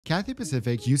Cathay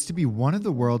Pacific used to be one of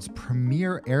the world's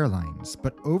premier airlines,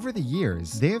 but over the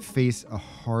years, they have faced a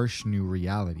harsh new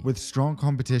reality. With strong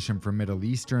competition from Middle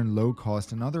Eastern,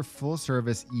 low-cost, and other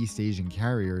full-service East Asian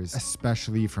carriers,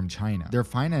 especially from China. Their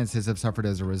finances have suffered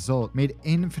as a result, made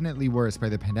infinitely worse by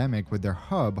the pandemic, with their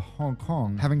hub, Hong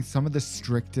Kong, having some of the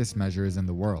strictest measures in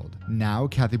the world. Now,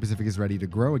 Cathay Pacific is ready to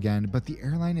grow again, but the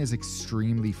airline is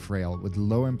extremely frail, with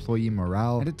low employee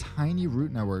morale and a tiny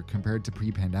route network compared to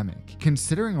pre-pandemic.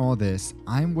 Considering all this,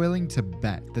 I'm willing to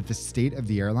bet that the state of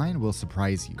the airline will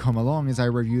surprise you. Come along as I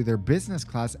review their business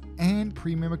class and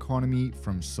premium economy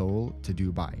from Seoul to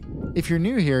Dubai. If you're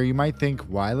new here, you might think,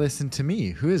 why listen to me?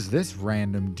 Who is this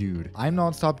random dude? I'm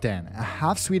Nonstop Dan, a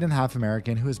half Swede and half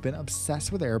American who has been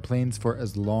obsessed with airplanes for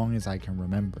as long as I can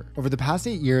remember. Over the past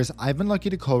 8 years, I've been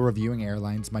lucky to call reviewing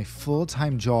airlines my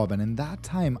full-time job, and in that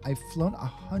time, I've flown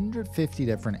 150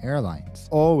 different airlines,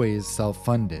 always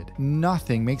self-funded.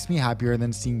 Nothing makes me happier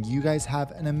than seeing you guys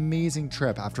have an amazing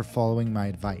trip after following my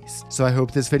advice. So I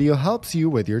hope this video helps you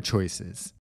with your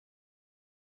choices.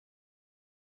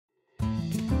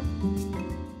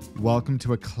 Welcome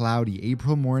to a cloudy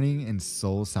April morning in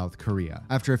Seoul, South Korea.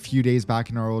 After a few days back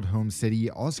in our old home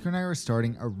city, Oscar and I are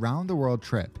starting a round-the-world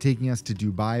trip, taking us to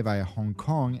Dubai via Hong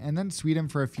Kong and then Sweden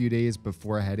for a few days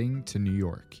before heading to New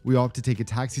York. We opt to take a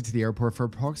taxi to the airport for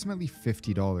approximately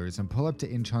 $50 and pull up to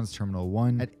Incheon's Terminal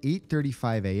 1 at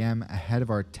 8:35 a.m. ahead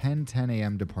of our 10:10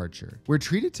 a.m. departure. We're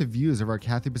treated to views of our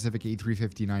Cathay Pacific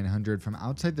A350-900 from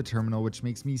outside the terminal, which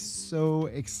makes me so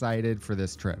excited for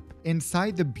this trip.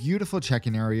 Inside the beautiful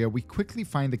check-in area, we quickly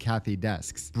find the Cathay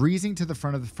desks, breezing to the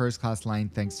front of the first class line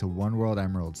thanks to One World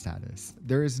Emerald status.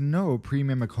 There is no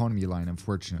premium economy line,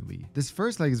 unfortunately. This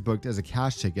first leg is booked as a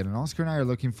cash ticket, and Oscar and I are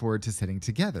looking forward to sitting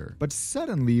together. But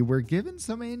suddenly, we're given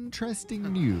some interesting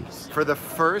news. For the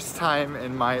first time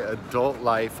in my adult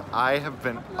life, I have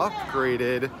been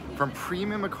upgraded from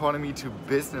premium economy to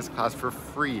business class for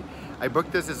free. I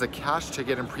booked this as a cash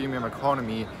ticket in premium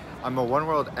economy. I'm a One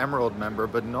World Emerald member,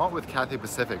 but not with Cathay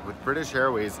Pacific, with British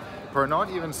Airways, who are not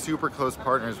even super close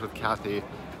partners with Cathay.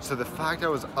 So the fact I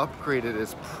was upgraded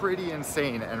is pretty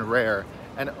insane and rare,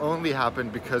 and only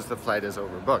happened because the flight is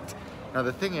overbooked. Now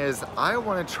the thing is, I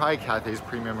want to try Cathay's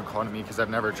premium economy because I've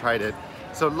never tried it.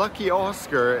 So lucky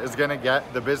Oscar is gonna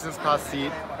get the business class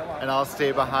seat, and I'll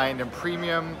stay behind in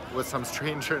premium with some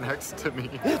stranger next to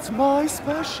me. It's my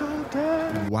special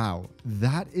day. Wow,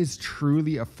 that is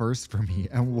truly a first for me,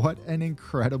 and what an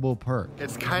incredible perk.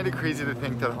 It's kind of crazy to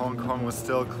think that Hong Kong was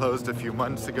still closed a few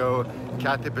months ago,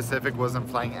 Cathay Pacific wasn't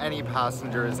flying any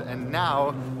passengers, and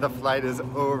now the flight is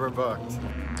overbooked.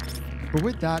 But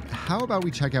with that, how about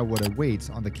we check out what awaits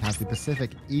on the Cathay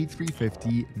Pacific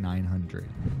A350-900.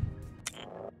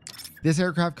 This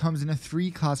aircraft comes in a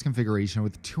 3-class configuration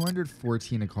with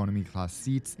 214 economy class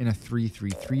seats in a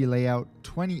 333 layout,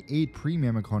 28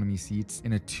 premium economy seats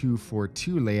in a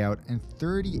 242 layout, and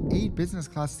 38 business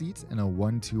class seats in a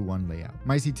 121 layout.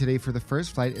 My seat today for the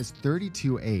first flight is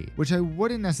 32A, which I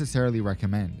wouldn't necessarily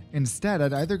recommend. Instead,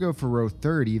 I'd either go for row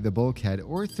 30, the bulkhead,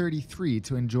 or 33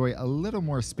 to enjoy a little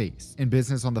more space. In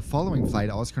business on the following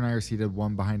flight, Oscar and I are seated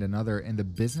one behind another in the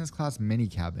business class mini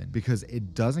cabin, because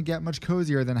it doesn't get much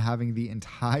cozier than having the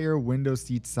entire window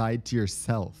seat side to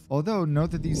yourself. Although, note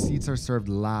that these seats are served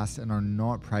last and are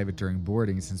not private during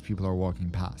boarding since people are walking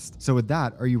past. So with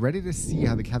that, are you ready to see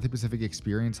how the Cathay Pacific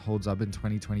experience holds up in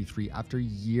 2023 after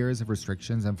years of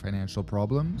restrictions and financial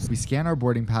problems? We scan our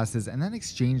boarding passes and then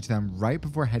exchange them right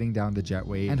before heading down the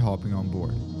jetway and hopping on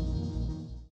board.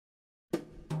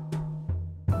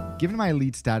 Given my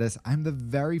elite status, I'm the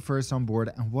very first on board,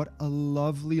 and what a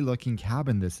lovely looking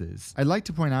cabin this is. I'd like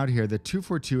to point out here that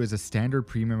 242 is a standard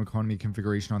premium economy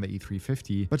configuration on the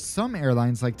A350, but some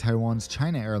airlines like Taiwan's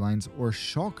China Airlines or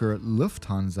shocker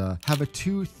Lufthansa have a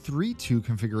 232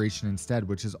 configuration instead,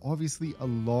 which is obviously a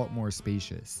lot more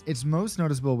spacious. It's most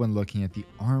noticeable when looking at the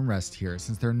armrest here,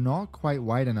 since they're not quite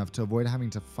wide enough to avoid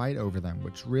having to fight over them,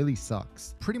 which really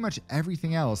sucks. Pretty much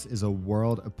everything else is a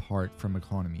world apart from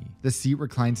economy. The seat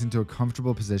reclines into a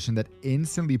comfortable position that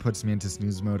instantly puts me into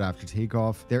snooze mode after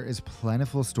takeoff. There is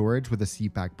plentiful storage with a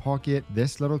seat back pocket,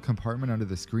 this little compartment under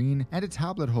the screen, and a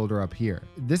tablet holder up here.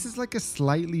 This is like a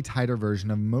slightly tighter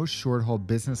version of most short-haul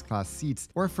business class seats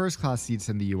or first class seats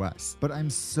in the US. But I'm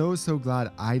so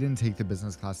glad I didn't take the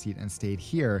business class seat and stayed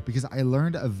here, because I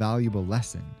learned a valuable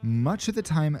lesson. Much of the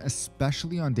time,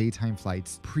 especially on daytime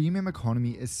flights, premium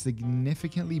economy is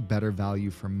significantly better value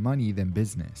for money than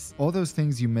business. All those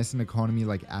things you miss in economy,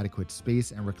 like adequate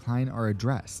space and recline are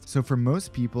addressed. So for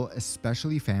most people,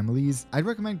 especially families, I'd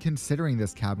recommend considering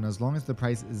this cabin as long as the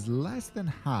price is less than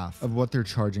half of what they're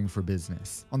charging for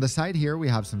business. On the side here, we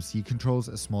have some seat controls,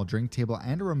 a small drink table,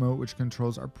 and a remote which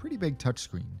controls our pretty big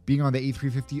touchscreen. Being on the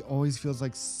A350 always feels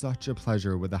like such a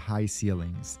pleasure with the high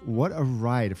ceilings. What a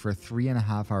ride for a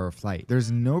 3.5-hour flight.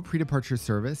 There's no pre-departure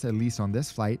service, at least on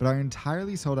this flight, but our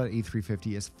entirely sold out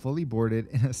A350 is fully boarded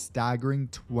in a staggering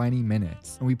 20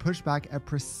 minutes, and we pushed back at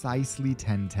precisely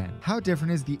 10:10. How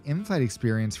different is the in-flight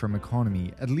experience from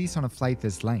economy, at least on a flight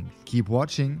this length? Keep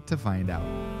watching to find out.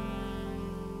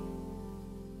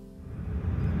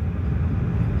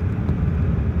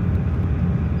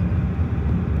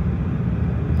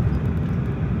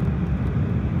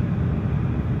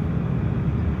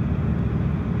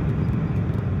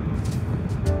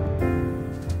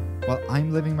 While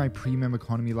I'm living my premium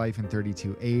economy life in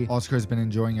 32A, Oscar has been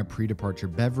enjoying a pre-departure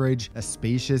beverage, a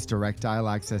spacious direct aisle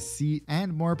access seat,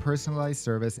 and more personalized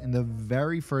service in the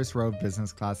very first row of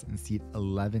business class in seat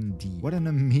 11D. What an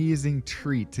amazing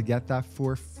treat to get that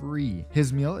for free.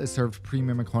 His meal is served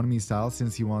premium economy style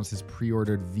since he wants his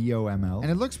pre-ordered VOML, and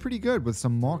it looks pretty good with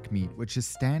some mock meat, which is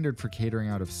standard for catering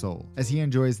out of Seoul. As he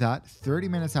enjoys that, 30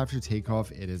 minutes after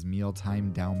takeoff, it is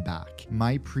mealtime down back.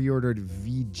 My pre-ordered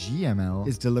VGML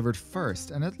is delivered first,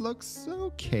 and it looks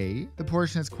okay. The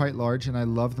portion is quite large, and I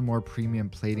love the more premium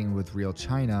plating with real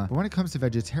china, but when it comes to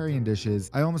vegetarian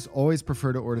dishes, I almost always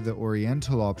prefer to order the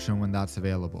oriental option when that's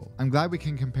available. I'm glad we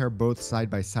can compare both side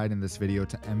by side in this video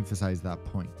to emphasize that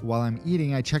point. While I'm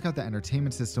eating, I check out the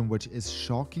entertainment system, which is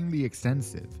shockingly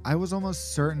extensive. I was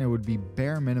almost certain it would be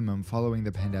bare minimum following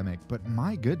the pandemic, but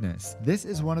my goodness, this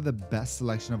is one of the best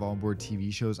selection of onboard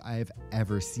TV shows I have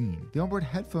ever seen. The onboard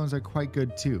headphones are quite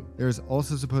good too. There's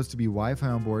also supposed to be Wi-Fi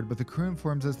on board, but the crew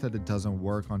informs us that it doesn't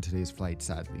work on today's flight,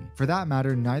 sadly. For that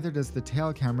matter, neither does the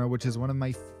tail camera, which is one of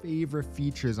my favorite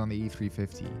features on the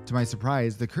A350. To my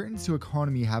surprise, the curtains to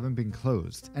economy haven't been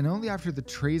closed, and only after the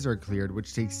trays are cleared,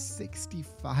 which takes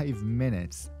 65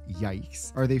 minutes,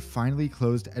 yikes, are they finally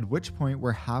closed, at which point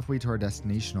we're halfway to our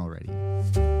destination already.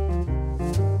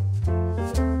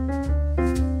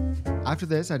 After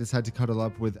this, I decided to cuddle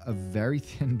up with a very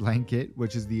thin blanket,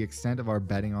 which is the extent of our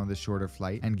bedding on the shorter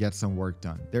flight, and get some work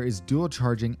done. There is dual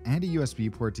charging and a USB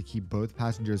port to keep both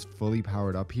passengers fully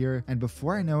powered up here, and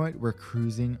before I know it, we're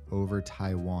cruising over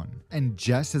Taiwan. And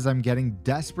just as I'm getting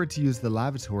desperate to use the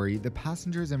lavatory, the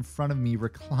passengers in front of me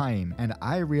recline, and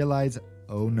I realize,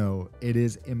 oh no, it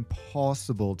is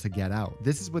impossible to get out.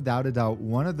 This is without a doubt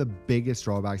one of the biggest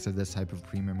drawbacks of this type of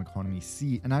premium economy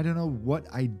seat, and I don't know what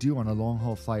I do on a long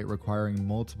haul flight requiring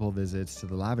multiple visits to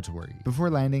the lavatory. Before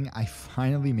landing, I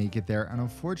finally make it there, and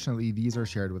unfortunately these are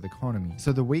shared with economy,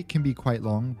 so the wait can be quite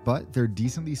long, but they're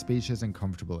decently spacious and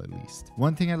comfortable at least.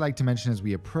 One thing I'd like to mention as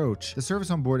we approach, the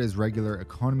service on board is regular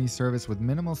economy service with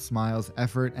minimal smiles,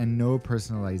 effort, and no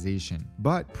personalization.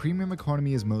 But premium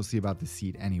economy is mostly about the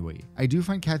seat anyway. I do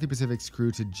find Cathay Pacific's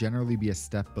crew to generally be a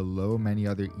step below many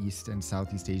other East and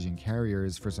Southeast Asian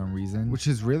carriers for some reason, which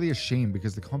is really a shame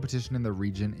because the competition in the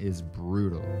region is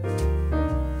brutal.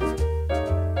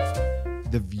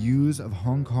 The views of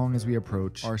Hong Kong as we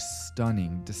approach are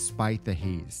stunning despite the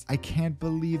haze. I can't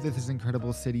believe that this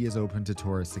incredible city is open to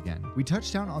tourists again. We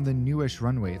touched down on the newish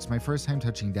runway. It's my first time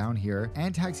touching down here,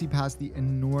 and taxi past the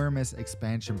enormous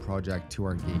expansion project to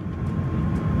our gate.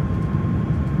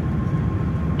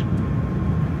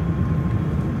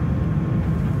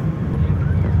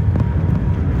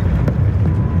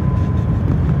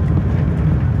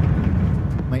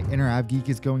 Av Geek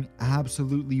is going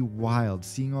absolutely wild,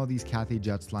 seeing all these Cathay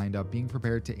jets lined up, being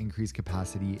prepared to increase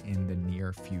capacity in the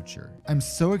near future. I'm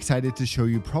so excited to show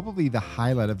you probably the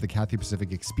highlight of the Cathay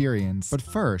Pacific experience, but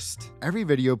first, every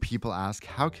video people ask,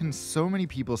 how can so many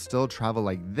people still travel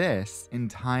like this in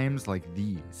times like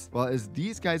these? Well, as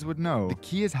these guys would know, the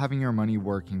key is having your money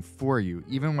working for you,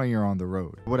 even when you're on the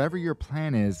road. Whatever your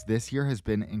plan is, this year has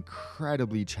been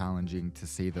incredibly challenging to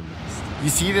say the least. You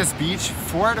see this beach?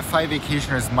 4 out of 5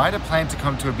 vacationers might have planned to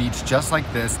come to a beach just like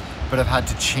this, but have had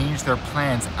to change their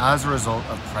plans as a result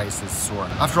of prices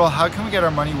soaring. After all, how can we get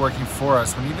our money working for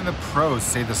us when even the pros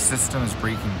say the system is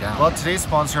breaking down? Well, today's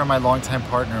sponsor and my longtime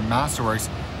partner, Masterworks,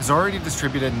 has already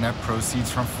distributed net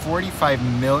proceeds from $45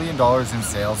 million in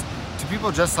sales to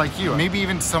people just like you. Maybe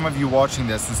even some of you watching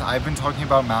this, since I've been talking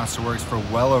about Masterworks for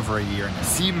well over a year now.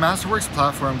 See, Masterworks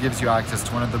platform gives you access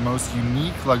to one of the most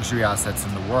unique luxury assets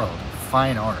in the world.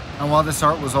 fine art. And while this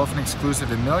art was often exclusive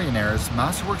to millionaires,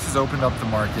 Masterworks has opened up the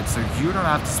market so you don't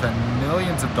have to spend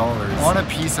millions of dollars on a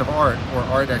piece of art or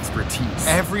art expertise.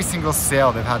 Every single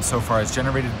sale they've had so far has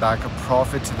generated back a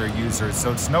profit to their users,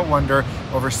 so it's no wonder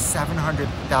over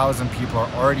 700,000 people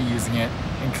are already using it,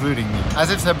 including me. As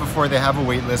I've said before, they have a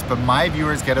wait list, but my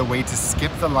viewers get a way to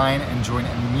skip the line and join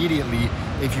immediately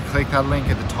if you click that link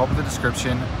at the top of the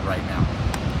description right now.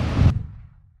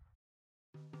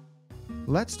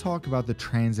 Let's talk about the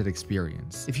transit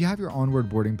experience. If you have your onward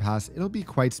boarding pass, it'll be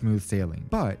quite smooth sailing.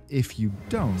 But if you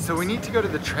don't... So we need to go to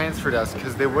the transfer desk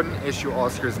because they wouldn't issue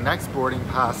Oscar's next boarding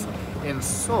pass in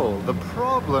Seoul. The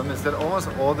problem is that almost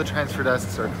all the transfer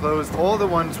desks are closed. All the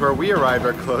ones where we arrived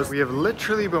are closed. We have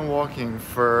literally been walking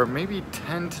for maybe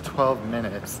 10 to 12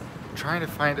 minutes trying to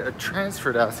find a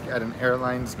transfer desk at an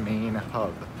airline's main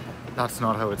hub. That's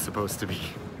not how it's supposed to be.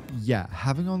 Yeah,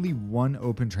 having only one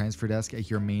open transfer desk at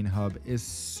your main hub is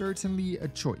certainly a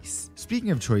choice.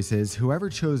 Speaking of choices, whoever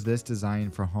chose this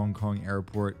design for Hong Kong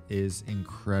Airport is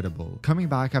incredible. Coming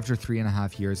back after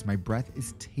 3.5 years, my breath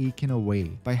is taken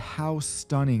away by how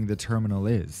stunning the terminal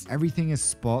is. Everything is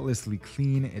spotlessly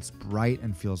clean, it's bright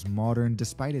and feels modern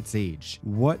despite its age.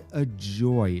 What a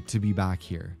joy to be back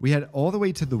here. We head all the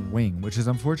way to the wing, which is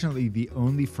unfortunately the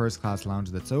only first class lounge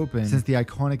that's open since the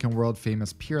iconic and world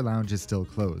famous Pier Lounge is still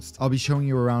closed. I'll be showing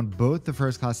you around both the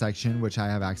first class section, which I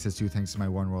have access to thanks to my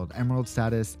One World Emerald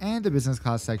status, and the business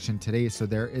class section today, so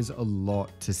there is a lot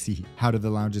to see. How do the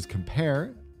lounges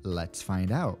compare? Let's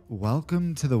find out.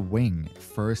 Welcome to the Wing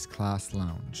First Class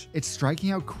Lounge. It's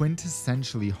striking how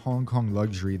quintessentially Hong Kong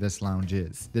luxury this lounge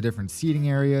is. The different seating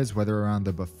areas, whether around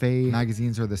the buffet,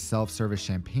 magazines, or the self-service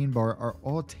champagne bar, are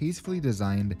all tastefully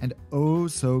designed and oh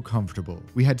so comfortable.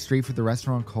 We head straight for the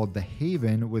restaurant called The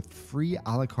Haven with free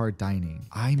a la carte dining.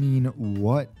 I mean,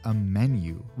 what a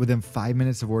menu. Within 5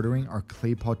 minutes of ordering, our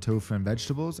clay pot tofu and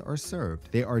vegetables are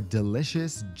served. They are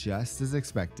delicious just as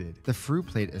expected. The fruit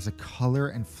plate is a color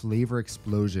and flavor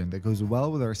explosion that goes well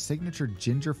with our signature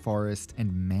ginger forest and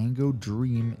mango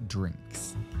dream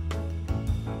drinks.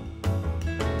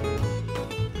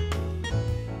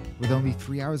 With only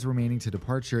 3 hours remaining to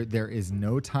departure, there is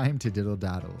no time to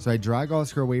diddle-daddle. So I drag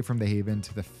Oscar away from the Haven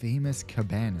to the famous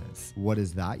cabanas. What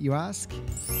is that, you ask?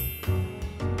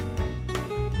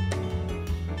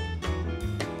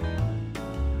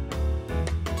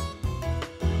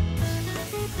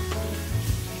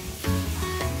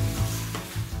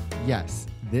 Yes,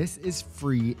 this is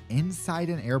free inside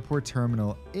an airport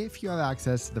terminal if you have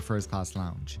access to the first class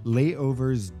lounge.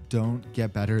 Layovers don't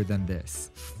get better than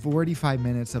this. 45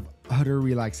 minutes of utter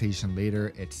relaxation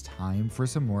later, it's time for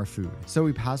some more food. So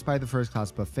we pass by the first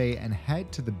class buffet and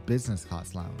head to the business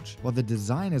class lounge. While the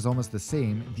design is almost the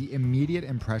same, the immediate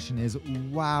impression is,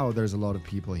 wow, there's a lot of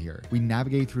people here. We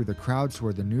navigate through the crowd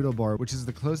toward the noodle bar, which is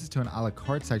the closest to an a la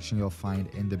carte section you'll find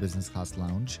in the business class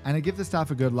lounge. And I give the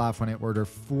staff a good laugh when I order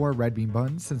 4 red bean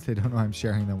buns since they don't know I'm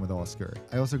sharing them with Oscar.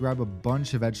 I also grab a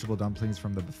bunch of vegetable dumplings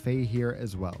from the buffet here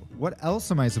as well. What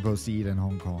else am I supposed to eat in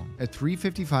Hong Kong? At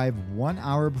 3:55, 1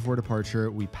 hour before departure,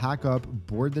 we pack up,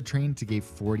 board the train to gate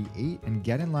 48, and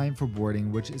get in line for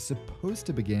boarding, which is supposed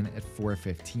to begin at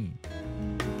 4:15.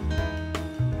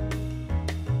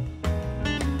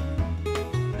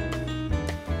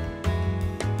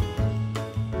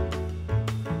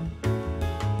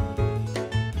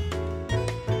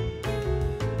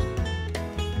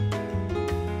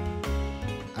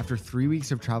 After 3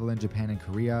 weeks of travel in Japan and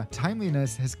Korea,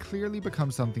 timeliness has clearly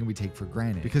become something we take for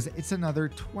granted because it's another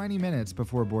 20 minutes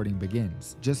before boarding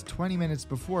begins. Just 20 minutes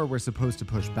before we're supposed to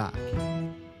push back.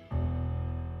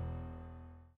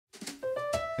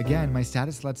 Again, my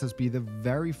status lets us be the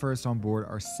very first on board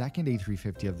our second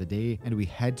A350 of the day, and we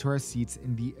head to our seats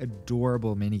in the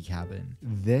adorable mini cabin.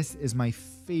 This is my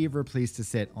favorite place to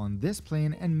sit on this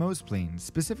plane and most planes,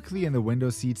 specifically in the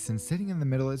window seats, since sitting in the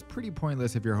middle is pretty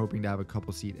pointless if you're hoping to have a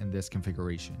couple seat in this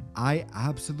configuration. I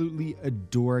absolutely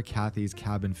adore Cathay's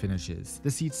cabin finishes.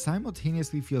 The seat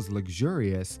simultaneously feels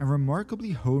luxurious and remarkably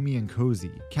homey and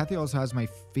cozy. Cathay also has my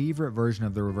favorite version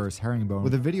of the reverse herringbone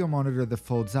with a video monitor that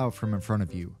folds out from in front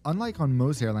of you. Unlike on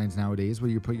most airlines nowadays where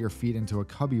you put your feet into a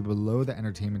cubby below the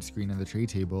entertainment screen and the tray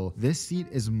table, this seat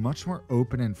is much more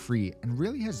open and free and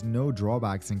really has no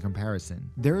drawbacks in comparison.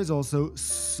 There is also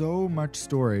so much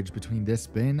storage between this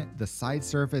bin, the side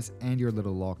surface, and your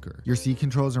little locker. Your seat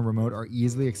controls and remote are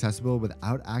easily accessible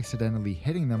without accidentally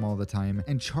hitting them all the time,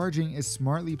 and charging is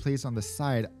smartly placed on the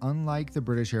side, unlike the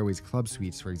British Airways Club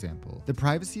Suites, for example. The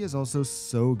privacy is also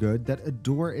so good that a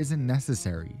door isn't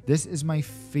necessary. This is my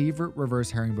favorite reverse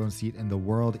herringbone herringbone seat in the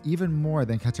world, even more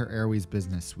than Qatar Airways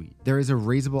business suite. There is a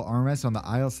raisable armrest on the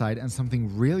aisle side and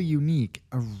something really unique,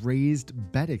 a raised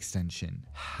bed extension.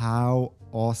 How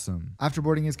awesome. After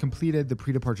boarding is completed, the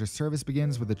pre-departure service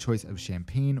begins with a choice of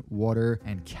champagne, water,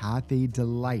 and Cathay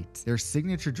Delight, their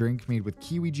signature drink made with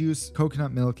kiwi juice,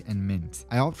 coconut milk, and mint.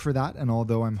 I opt for that, and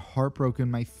although I'm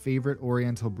heartbroken my favorite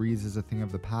Oriental breeze is a thing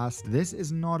of the past, this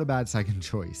is not a bad second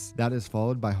choice. That is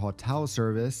followed by hot towel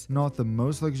service, not the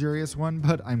most luxurious one,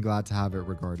 but I'm glad to have it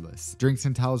regardless. Drinks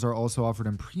and towels are also offered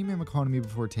in premium economy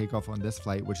before takeoff on this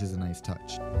flight, which is a nice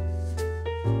touch.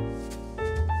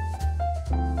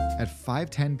 At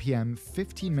 5:10 p.m.,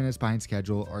 15 minutes behind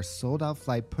schedule, our sold-out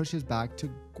flight pushes back to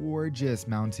gorgeous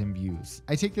mountain views.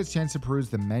 I take this chance to peruse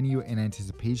the menu in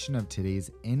anticipation of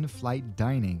today's in-flight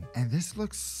dining, and this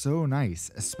looks so nice,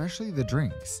 especially the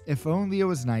drinks. If only it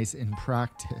was nice in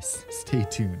practice. Stay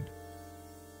tuned.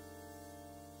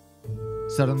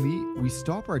 Suddenly, we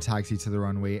stop our taxi to the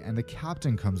runway and the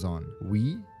captain comes on.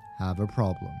 We have a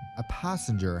problem. A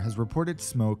passenger has reported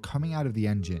smoke coming out of the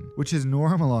engine, which is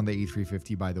normal on the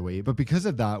A350 by the way, but because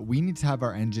of that, we need to have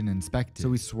our engine inspected. So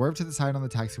we swerve to the side on the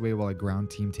taxiway while a ground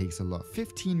team takes a look.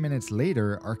 15 minutes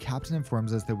later, our captain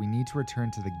informs us that we need to return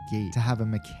to the gate to have a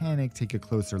mechanic take a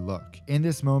closer look. In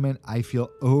this moment, I feel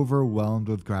overwhelmed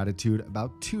with gratitude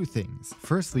about two things.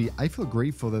 Firstly, I feel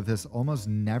grateful that this almost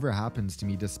never happens to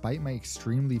me despite my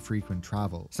extremely frequent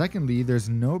travel. Secondly, there's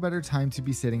no better time to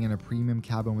be sitting in a premium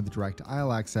cabin with direct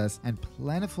aisle access and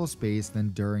plentiful space than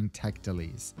during tech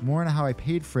delays. More on how I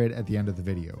paid for it at the end of the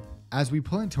video. As we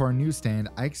pull into our newsstand,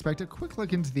 I expect a quick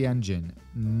look into the engine.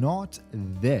 Not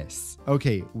this.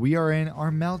 Okay, we are in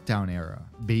our meltdown era.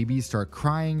 Babies start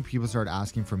crying, people start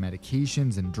asking for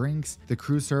medications and drinks, the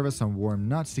crew serve us on warm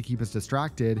nuts to keep us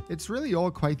distracted. It's really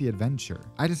all quite the adventure.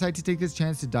 I decide to take this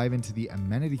chance to dive into the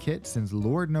amenity kit since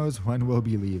Lord knows when we'll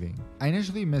be leaving. I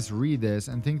initially misread this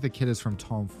and think the kit is from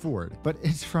Tom Ford, but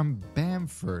it's from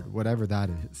Bamford, whatever that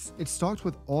is. It's stocked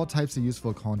with all types of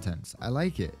useful contents. I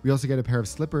like it. We also get a pair of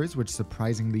slippers, which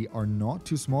surprisingly are not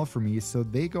too small for me, so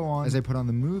they go on as I put on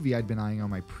the movie I'd been eyeing on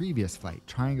my previous flight,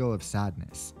 Triangle of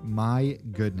Sadness. My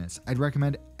goodness, I'd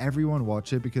recommend everyone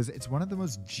watch it because it's one of the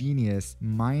most genius,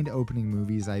 mind-opening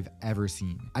movies I've ever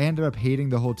seen. I ended up hating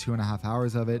the whole 2.5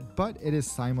 hours of it, but it is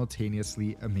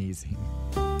simultaneously amazing.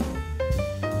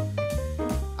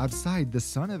 Outside, the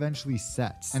sun eventually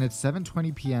sets, and at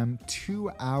 7:20 p.m., 2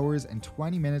 hours and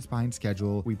 20 minutes behind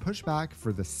schedule, we push back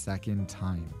for the second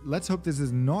time. Let's hope this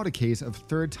is not a case of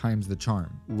third time's the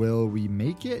charm. Will we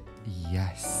make it?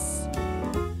 Yes.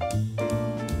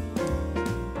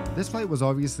 This flight was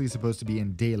obviously supposed to be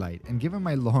in daylight, and given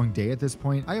my long day at this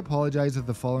point, I apologize if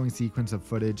the following sequence of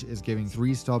footage is giving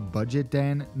 3-stop budget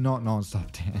Dan, not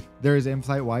Nonstop Dan. There is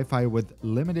in-flight Wi-Fi with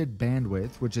limited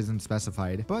bandwidth, which isn't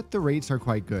specified, but the rates are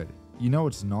quite good. You know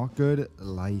it's not good,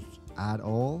 like at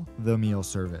all? The meal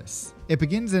service. It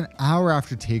begins an hour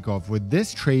after takeoff with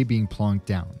this tray being plonked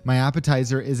down. My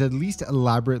appetizer is at least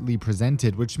elaborately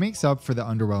presented, which makes up for the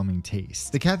underwhelming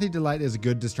taste. The Cathay Delight is a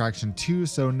good distraction too,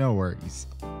 so no worries.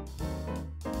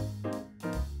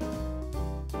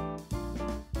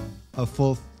 A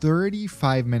full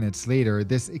 35 minutes later,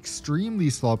 this extremely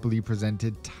sloppily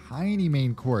presented tiny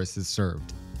main course is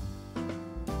served.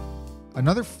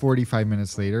 Another 45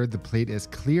 minutes later, the plate is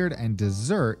cleared and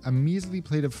dessert, a measly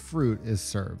plate of fruit, is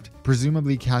served.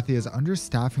 Presumably, Cathay is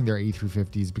understaffing their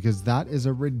A350s because that is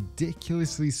a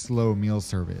ridiculously slow meal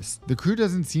service. The crew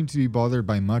doesn't seem to be bothered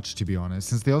by much, to be honest,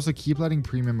 since they also keep letting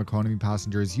premium economy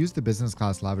passengers use the business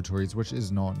class lavatories, which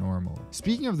is not normal.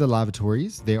 Speaking of the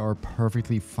lavatories, they are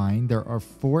perfectly fine. There are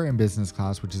 4 in business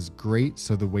class, which is great,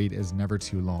 so the wait is never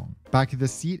too long. Back at the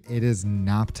seat, it is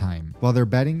nap time. While their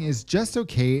bedding is just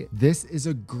okay, this is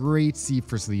a great seat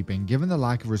for sleeping given the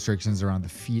lack of restrictions around the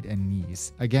feet and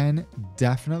knees. Again,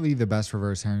 definitely the best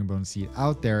reverse herringbone seat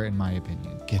out there in my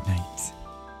opinion. Good night.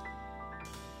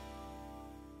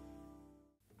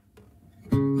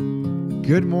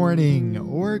 Good morning,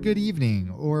 or good evening,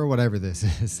 or whatever this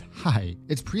is. Hi,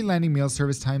 it's pre-landing meal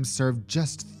service time served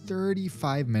just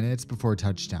 35 minutes before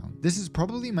touchdown. This is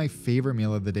probably my favorite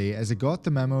meal of the day as it got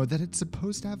the memo that it's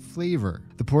supposed to have flavor.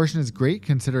 The portion is great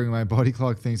considering my body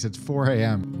clock thinks it's 4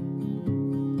 a.m.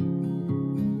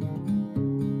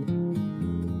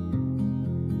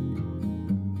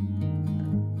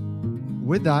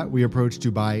 With that, we approach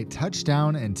Dubai,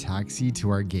 touchdown, and taxi to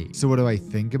our gate. So what do I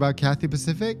think about Cathay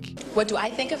Pacific? What do I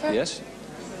think of her? Yes.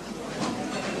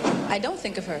 I don't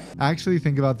think of her. I actually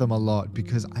think about them a lot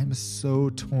because I'm so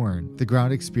torn. The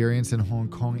ground experience in Hong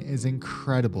Kong is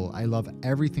incredible. I love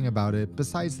everything about it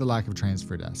besides the lack of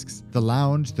transfer desks. The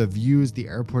lounge, the views, the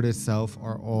airport itself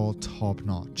are all top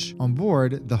notch. On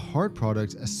board, the hard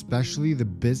product, especially the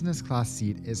business class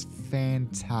seat, is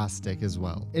fantastic as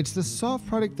well. It's the soft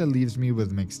product that leaves me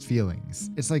with mixed feelings.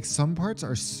 It's like some parts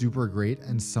are super great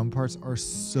and some parts are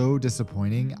so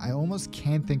disappointing. I almost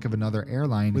can't think of another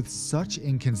airline with such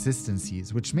inconsistencies,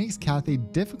 which makes Cathay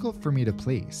difficult for me to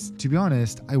place. To be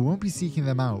honest, I won't be seeking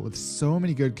them out with so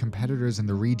many good competitors in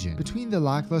the region between the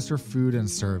lackluster food and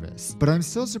service, but I'm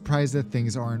still surprised that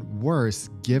things aren't worse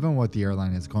given what the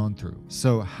airline has gone through.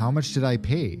 So how much did I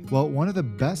pay? Well, one of the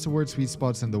best award sweet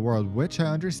spots in the world, which I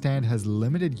understand has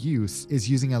limited use, is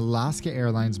using Alaska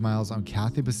Airlines miles on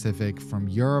Cathay Pacific from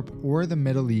Europe or the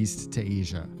Middle East to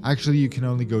Asia. Actually, you can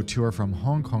only go to or from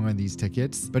Hong Kong on these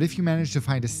tickets, but if you manage to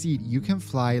find a seat, you can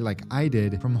fly like I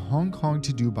did from Hong Kong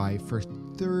to Dubai for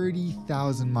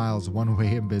 30,000 miles one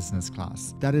way in business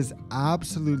class. That is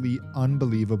absolutely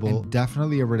unbelievable and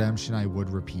definitely a redemption I would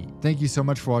repeat. Thank you so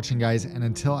much for watching, guys, and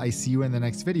until I see you in the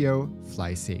next video,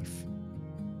 fly safe.